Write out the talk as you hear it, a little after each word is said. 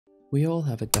We all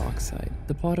have a dark side,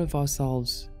 the part of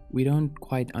ourselves we don't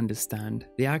quite understand,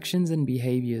 the actions and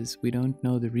behaviors we don't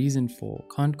know the reason for,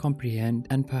 can't comprehend,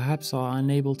 and perhaps are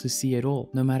unable to see at all,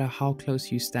 no matter how close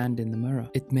you stand in the mirror.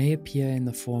 It may appear in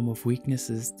the form of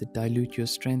weaknesses that dilute your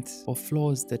strengths, or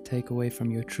flaws that take away from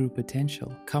your true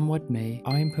potential. Come what may,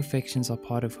 our imperfections are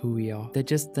part of who we are. They're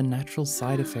just the natural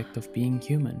side effect of being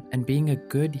human, and being a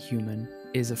good human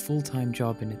is a full-time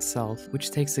job in itself,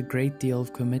 which takes a great deal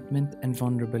of commitment and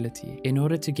vulnerability. In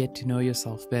order to get to know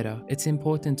yourself better, it's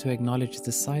important to acknowledge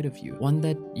the side of you, one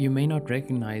that you may not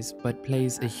recognize but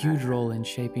plays a huge role in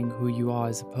shaping who you are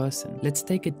as a person. Let's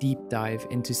take a deep dive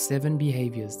into 7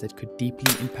 behaviors that could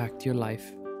deeply impact your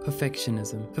life.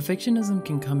 Perfectionism. Perfectionism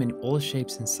can come in all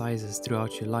shapes and sizes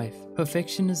throughout your life.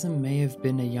 Perfectionism may have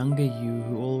been a younger you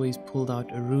who always pulled out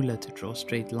a ruler to draw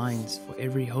straight lines for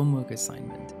every homework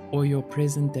assignment, or your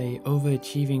present day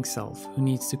overachieving self who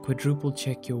needs to quadruple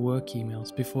check your work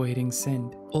emails before hitting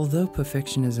send. Although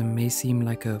perfectionism may seem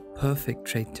like a perfect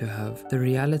trait to have, the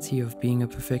reality of being a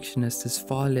perfectionist is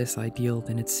far less ideal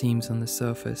than it seems on the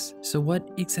surface. So what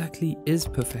exactly is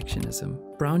perfectionism?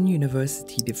 Brown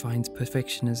University defines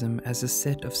perfectionism as a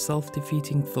set of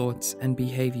self-defeating thoughts and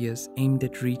behaviors aimed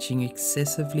at reaching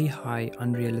excessively high,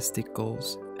 unrealistic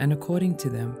goals. And according to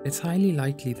them, it's highly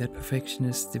likely that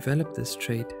perfectionists develop this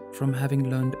trait from having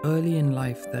learned early in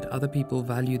life that other people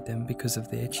valued them because of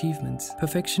their achievements.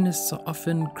 Perfectionists are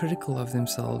often critical of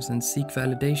themselves and seek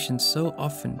validation so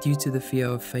often due to the fear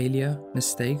of failure,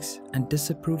 mistakes, and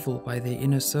disapproval by their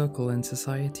inner circle and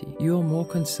society. You are more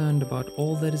concerned about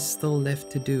all that is still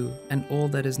left to do and all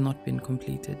that has not been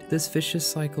completed. This vicious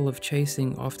cycle of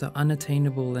chasing after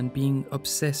unattainable and being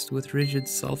obsessed with rigid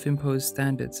self-imposed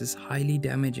standards is highly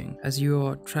damaging, as you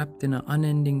are trapped in an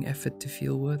unending effort to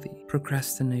feel worthy.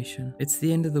 Procrastination. It's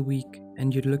the end of the week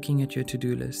and you're looking at your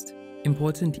to-do list.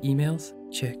 Important emails?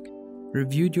 Check.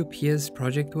 Reviewed your peers'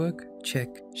 project work? Check.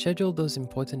 Scheduled those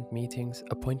important meetings,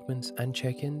 appointments, and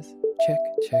check-ins? Check,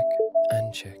 check,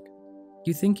 and check.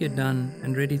 You think you're done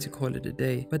and ready to call it a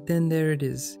day, but then there it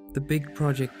is, the big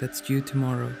project that's due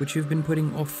tomorrow, which you've been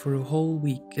putting off for a whole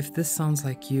week. If this sounds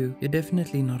like you, you're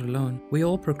definitely not alone. We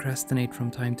all procrastinate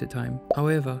from time to time.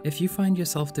 However, if you find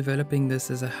yourself developing this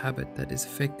as a habit that is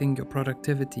affecting your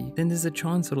productivity, then there's a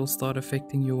chance it'll start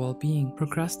affecting your well-being.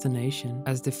 Procrastination,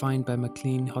 as defined by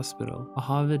McLean Hospital, a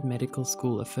Harvard Medical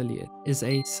School affiliate, is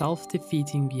a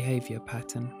self-defeating behavior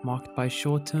pattern marked by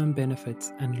short-term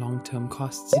benefits and long-term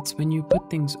costs. It's when you put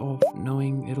things off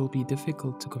knowing it'll be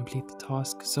difficult to complete the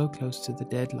task so close to the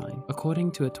deadline.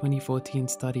 According to a 2014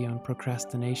 study on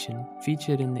procrastination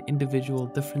featured in the Individual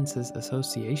Differences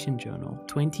Association journal,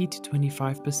 20 to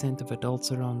 25% of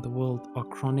adults around the world are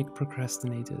chronic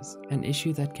procrastinators, an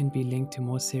issue that can be linked to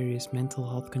more serious mental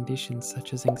health conditions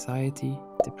such as anxiety,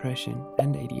 depression,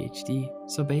 and ADHD.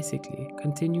 So basically,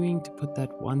 continuing to put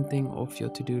that one thing off your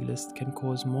to-do list can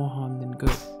cause more harm than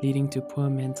good, leading to poor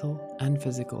mental and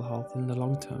physical health in the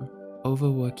long term.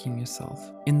 Overworking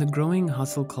yourself. In the growing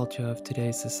hustle culture of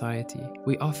today's society,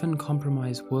 we often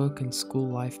compromise work and school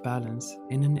life balance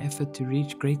in an effort to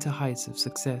reach greater heights of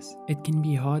success. It can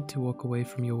be hard to walk away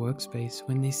from your workspace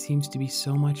when there seems to be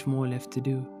so much more left to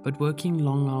do, but working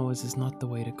long hours is not the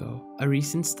way to go. A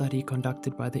recent study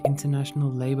conducted by the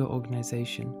International Labour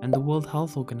Organization and the World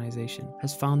Health Organization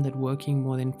has found that working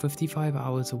more than 55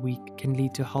 hours a week can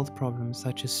lead to health problems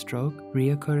such as stroke,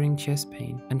 reoccurring chest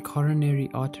pain, and coronary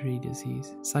artery disease.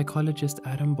 Psychologist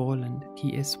Adam Borland,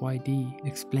 PSYD,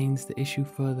 explains the issue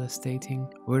further, stating,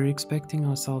 "We're expecting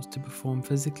ourselves to perform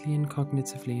physically and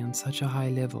cognitively on such a high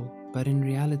level, but in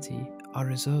reality, our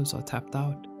reserves are tapped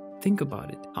out." Think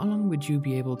about it. How long would you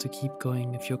be able to keep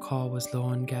going if your car was low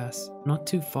on gas? Not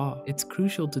too far. It's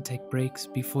crucial to take breaks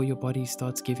before your body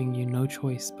starts giving you no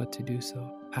choice but to do so.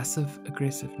 Passive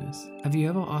aggressiveness. Have you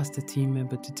ever asked a team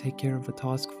member to take care of a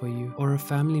task for you, or a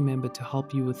family member to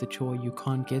help you with a chore you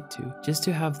can't get to, just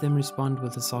to have them respond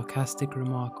with a sarcastic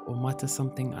remark or mutter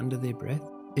something under their breath?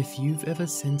 If you've ever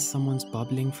sensed someone's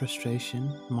bubbling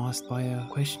frustration masked by a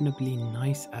questionably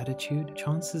nice attitude,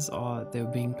 chances are they're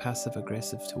being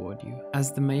passive-aggressive toward you.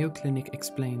 As the Mayo Clinic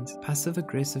explains,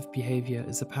 passive-aggressive behavior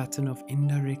is a pattern of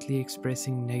indirectly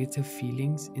expressing negative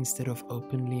feelings instead of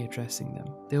openly addressing them.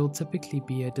 There will typically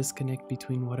be a disconnect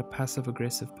between what a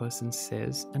passive-aggressive person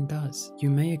says and does. You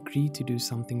may agree to do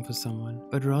something for someone,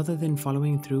 but rather than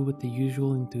following through with the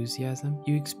usual enthusiasm,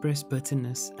 you express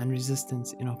bitterness and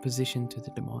resistance in opposition to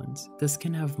the demands. This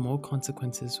can have more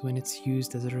consequences when it's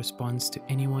used as a response to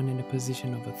anyone in a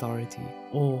position of authority,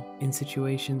 or in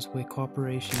situations where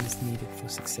cooperation is needed for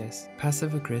success.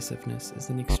 Passive aggressiveness is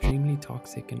an extremely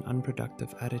toxic and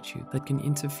unproductive attitude that can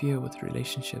interfere with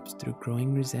relationships through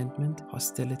growing resentment,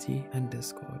 hostility, and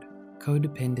discord.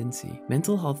 Codependency.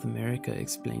 Mental Health America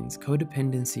explains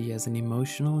codependency as an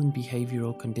emotional and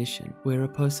behavioral condition where a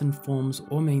person forms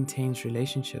or maintains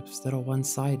relationships that are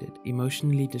one-sided,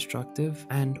 emotionally destructive,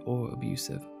 and/or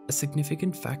abusive. A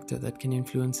significant factor that can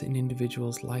influence an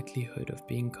individual's likelihood of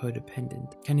being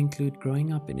codependent can include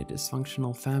growing up in a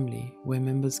dysfunctional family where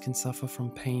members can suffer from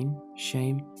pain,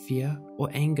 shame, fear, or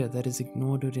anger that is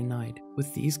ignored or denied,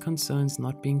 with these concerns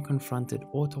not being confronted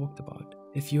or talked about.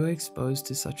 If you are exposed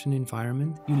to such an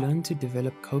environment, you learn to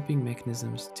develop coping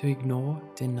mechanisms to ignore,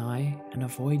 deny, and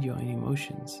avoid your own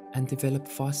emotions, and develop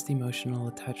fast emotional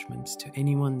attachments to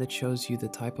anyone that shows you the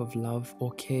type of love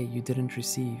or care you didn't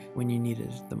receive when you needed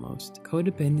it the most.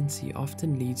 Codependency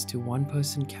often leads to one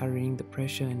person carrying the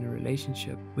pressure in a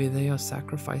relationship where they are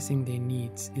sacrificing their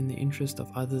needs in the interest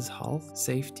of others' health,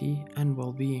 safety, and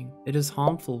well-being. It is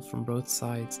harmful from both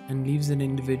sides and leaves an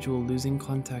individual losing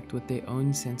contact with their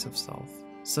own sense of self.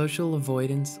 Social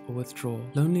avoidance or withdrawal.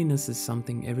 Loneliness is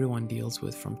something everyone deals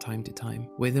with from time to time,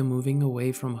 whether moving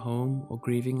away from home or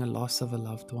grieving a loss of a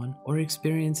loved one or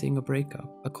experiencing a breakup.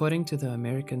 According to the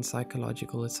American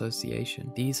Psychological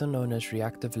Association, these are known as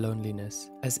reactive loneliness,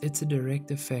 as it's a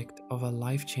direct effect of a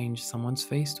life change someone's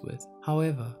faced with.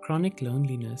 However, chronic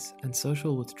loneliness and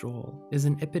social withdrawal is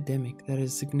an epidemic that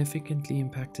has significantly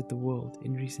impacted the world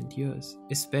in recent years,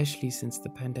 especially since the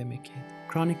pandemic hit.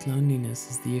 Chronic loneliness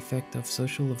is the effect of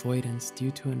social avoidance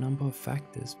due to a number of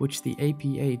factors, which the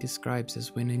APA describes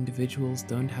as when individuals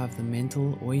don't have the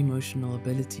mental or emotional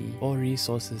ability or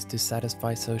resources to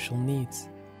satisfy social needs.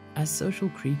 As social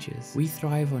creatures, we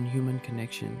thrive on human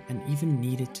connection and even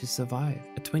need it to survive.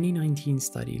 A 2019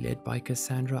 study led by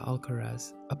Cassandra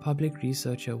Alcaraz, a public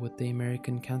researcher with the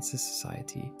American Cancer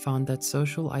Society, found that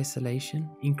social isolation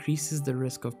increases the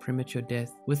risk of premature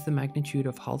death, with the magnitude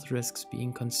of health risks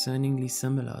being concerningly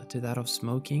similar to that of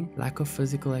smoking, lack of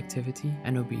physical activity,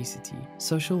 and obesity.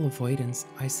 Social avoidance,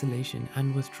 isolation,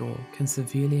 and withdrawal can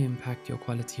severely impact your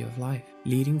quality of life,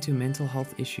 leading to mental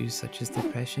health issues such as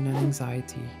depression and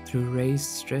anxiety through raised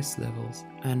stress levels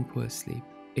and poor sleep.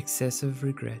 Excessive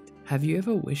regret. Have you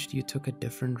ever wished you took a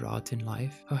different route in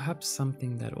life? Perhaps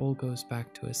something that all goes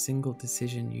back to a single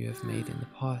decision you have made in the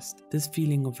past. This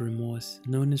feeling of remorse,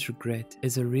 known as regret,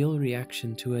 is a real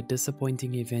reaction to a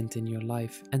disappointing event in your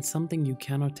life and something you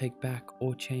cannot take back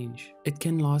or change. It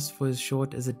can last for as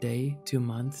short as a day, 2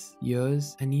 months,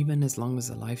 years, and even as long as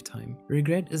a lifetime.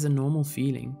 Regret is a normal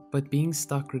feeling, but being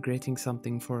stuck regretting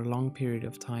something for a long period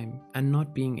of time and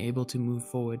not being able to move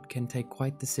forward can take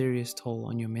quite the serious toll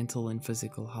on your mental and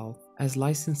physical health. As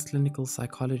licensed clinical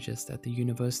psychologist at the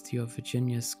University of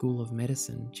Virginia School of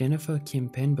Medicine, Jennifer Kim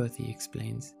Penberthy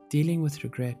explains, dealing with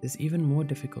regret is even more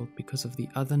difficult because of the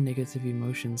other negative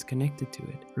emotions connected to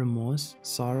it: remorse,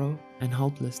 sorrow, and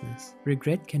helplessness.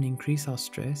 Regret can increase our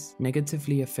stress,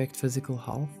 negatively affect physical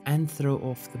health, and throw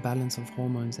off the balance of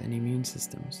hormones and immune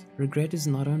systems. Regret is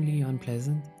not only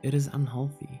unpleasant, it is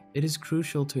unhealthy. It is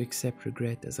crucial to accept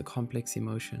regret as a complex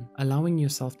emotion, allowing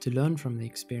yourself to learn from the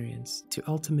experience, to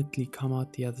ultimately come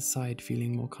out the other side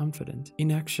feeling more confident.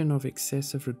 Inaction of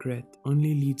excessive regret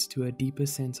only leads to a deeper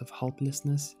sense of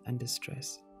helplessness and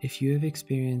distress. If you have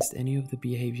experienced any of the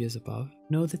behaviors above,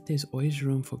 know that there's always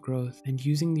room for growth, and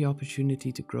using the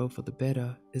opportunity to grow for the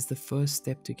better is the first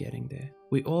step to getting there.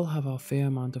 We all have our fair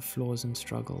amount of flaws and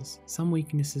struggles. Some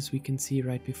weaknesses we can see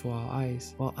right before our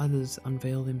eyes, while others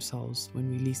unveil themselves when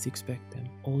we least expect them.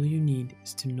 All you need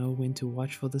is to know when to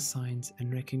watch for the signs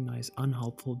and recognize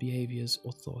unhelpful behaviors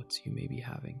or thoughts you may be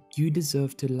having. You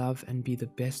deserve to love and be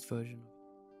the best version of